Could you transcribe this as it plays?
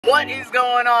What is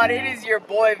going on? It is your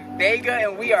boy Vega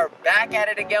and we are back at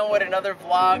it again with another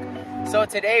vlog. So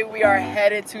today we are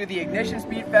headed to the Ignition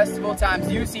Speed Festival times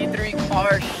UC3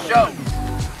 car show.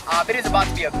 It is about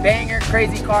to be a banger,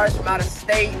 crazy cars from out of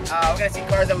state. We're gonna see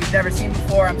cars that we've never seen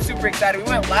before. I'm super excited. We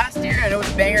went last year and it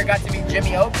was a banger. Got to meet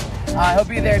Jimmy Oaks. He'll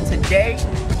be there today,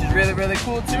 which is really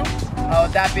cool too.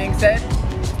 With that being said,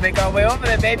 let's make our way over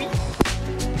there, baby.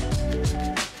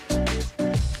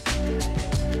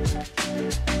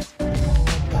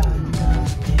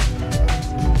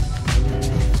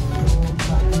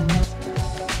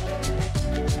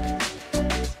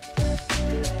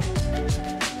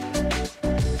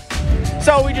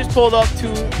 So we just pulled up to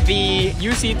the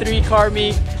UC3 car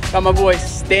meet. Got my boy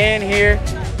Stan here.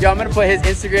 Yo, I'm gonna put his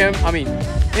Instagram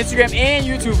and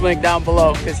YouTube link down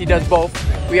below because he does both.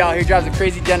 We out here drives a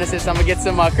crazy Genesis. I'm gonna get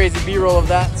some crazy B-roll of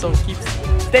that. So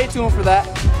stay tuned for that.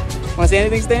 Wanna say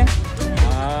anything, Stan?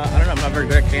 I don't know. I'm not very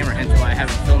good at camera, hence why I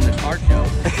haven't filmed this car show.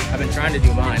 I've been trying to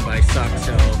do mine, but I suck.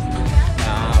 So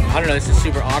I don't know. This is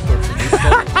super awkward for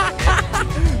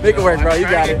me. Make it work, bro. You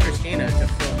got it. Christina to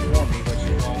film me, but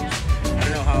she won't. I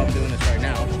don't know how I'm doing this right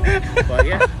now. But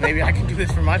yeah, maybe I can do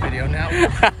this for my video now.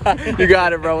 You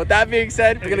got it, bro. With that being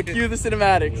said, we're gonna cue the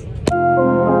cinematics.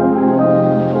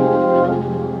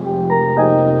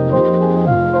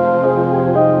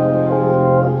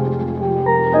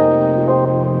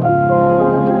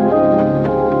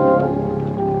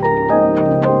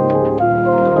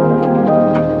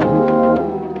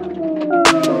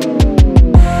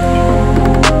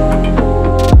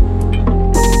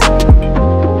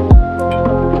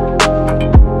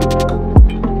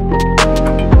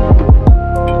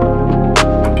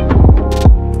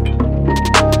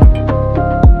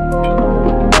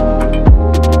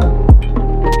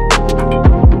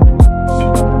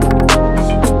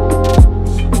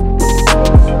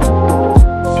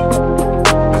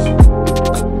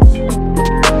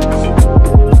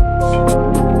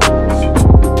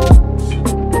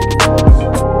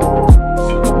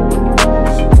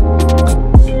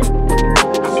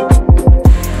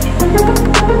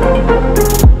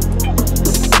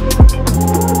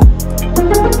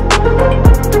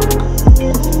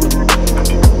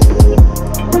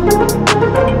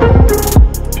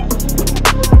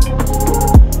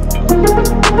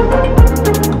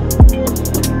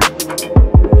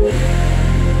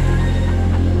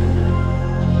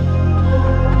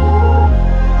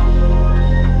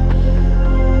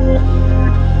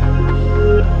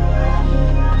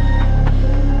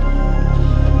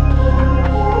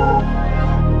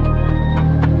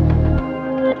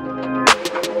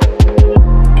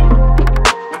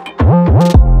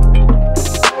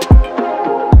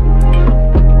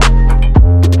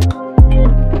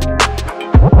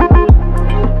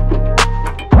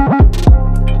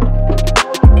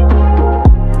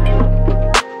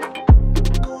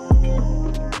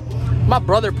 My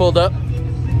brother pulled up.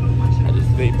 I just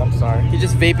vaped, I'm sorry. He's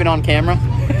just vaping on camera.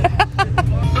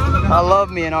 I love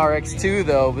me an RX-2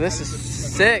 though, but this is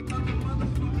sick.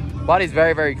 Body's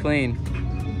very clean.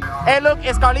 Hey look,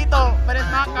 it's Carlito, but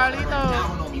it's not Carlito.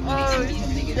 Oh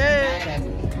shit.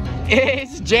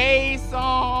 It's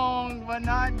J-Song, but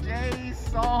not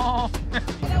J-Song.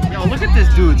 Yo, look at this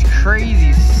dude's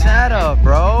crazy setup,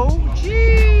 bro.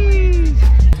 Jeez.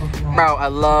 Bro, I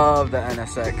love the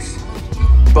NSX.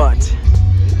 But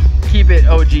keep it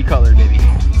OG color, baby.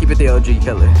 Keep it the OG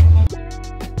color.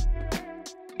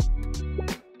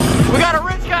 We got a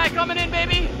rich guy coming in,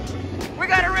 baby. We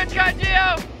got a rich guy,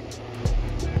 Gio.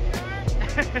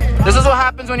 This is what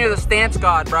happens when you're the stance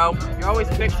god, bro. You're always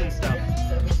fixing stuff.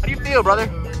 How do you feel, brother?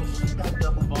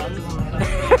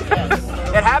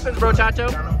 It happens, bro, Chacho.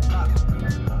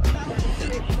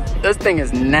 This thing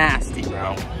is nasty,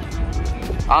 bro.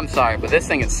 I'm sorry, but this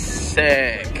thing is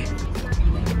sick.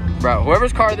 Bro,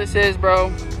 whoever's car this is, bro,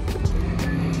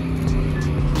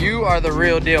 you are the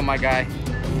real deal, my guy.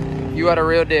 You are the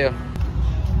real deal.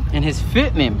 And his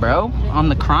fitment, bro, on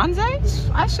the Kronzes?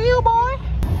 I see you, boy.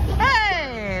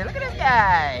 Hey, look at this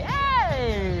guy.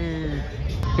 Hey.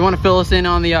 You want to fill us in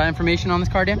on the information on this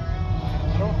car, Dan?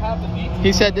 I don't have the name.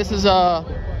 He said this is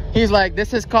he's like,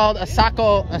 this is called a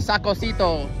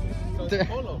sacocito. So it's a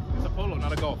polo. It's a polo,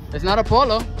 not a Golf. It's not a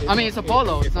polo. I mean, it's a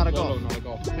polo. It's not a Golf. Not a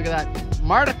Golf. Look at that.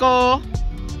 Marco.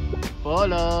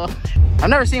 Polo. I've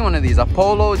never seen one of these. A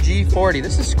Polo G40.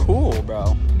 This is cool,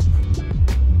 bro.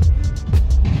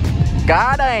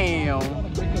 Goddamn.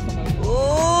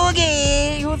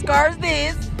 Okay. Whose car is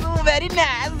this? Oh, very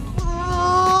nice.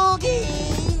 Okay.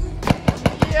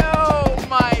 Yo,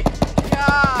 my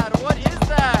God. What is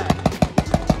that?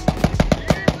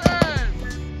 Jesus.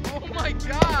 Oh, my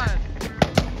God.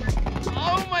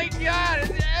 Oh, my God.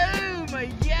 It's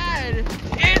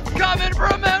coming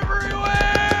from everywhere.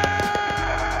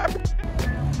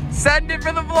 Send it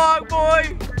for the vlog,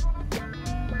 boy.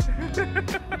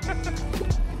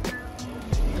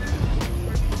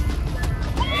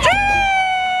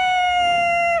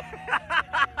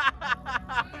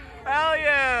 Hell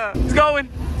yeah. It's going.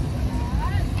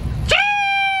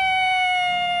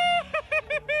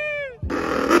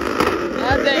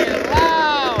 That thing is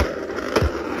loud.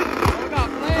 We got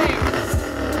flames.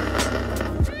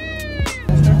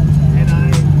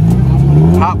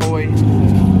 Hot boy.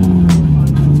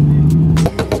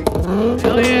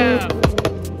 Hell yeah.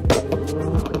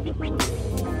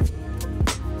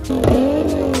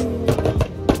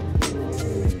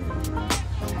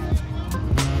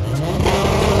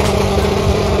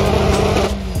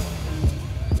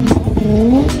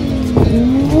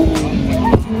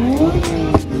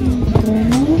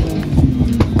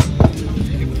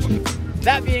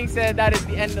 That being said, that is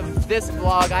the end of this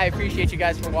vlog. I appreciate you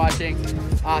guys for watching.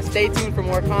 Stay tuned for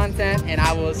more content, and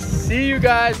I will see you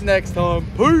guys next time.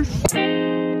 Peace!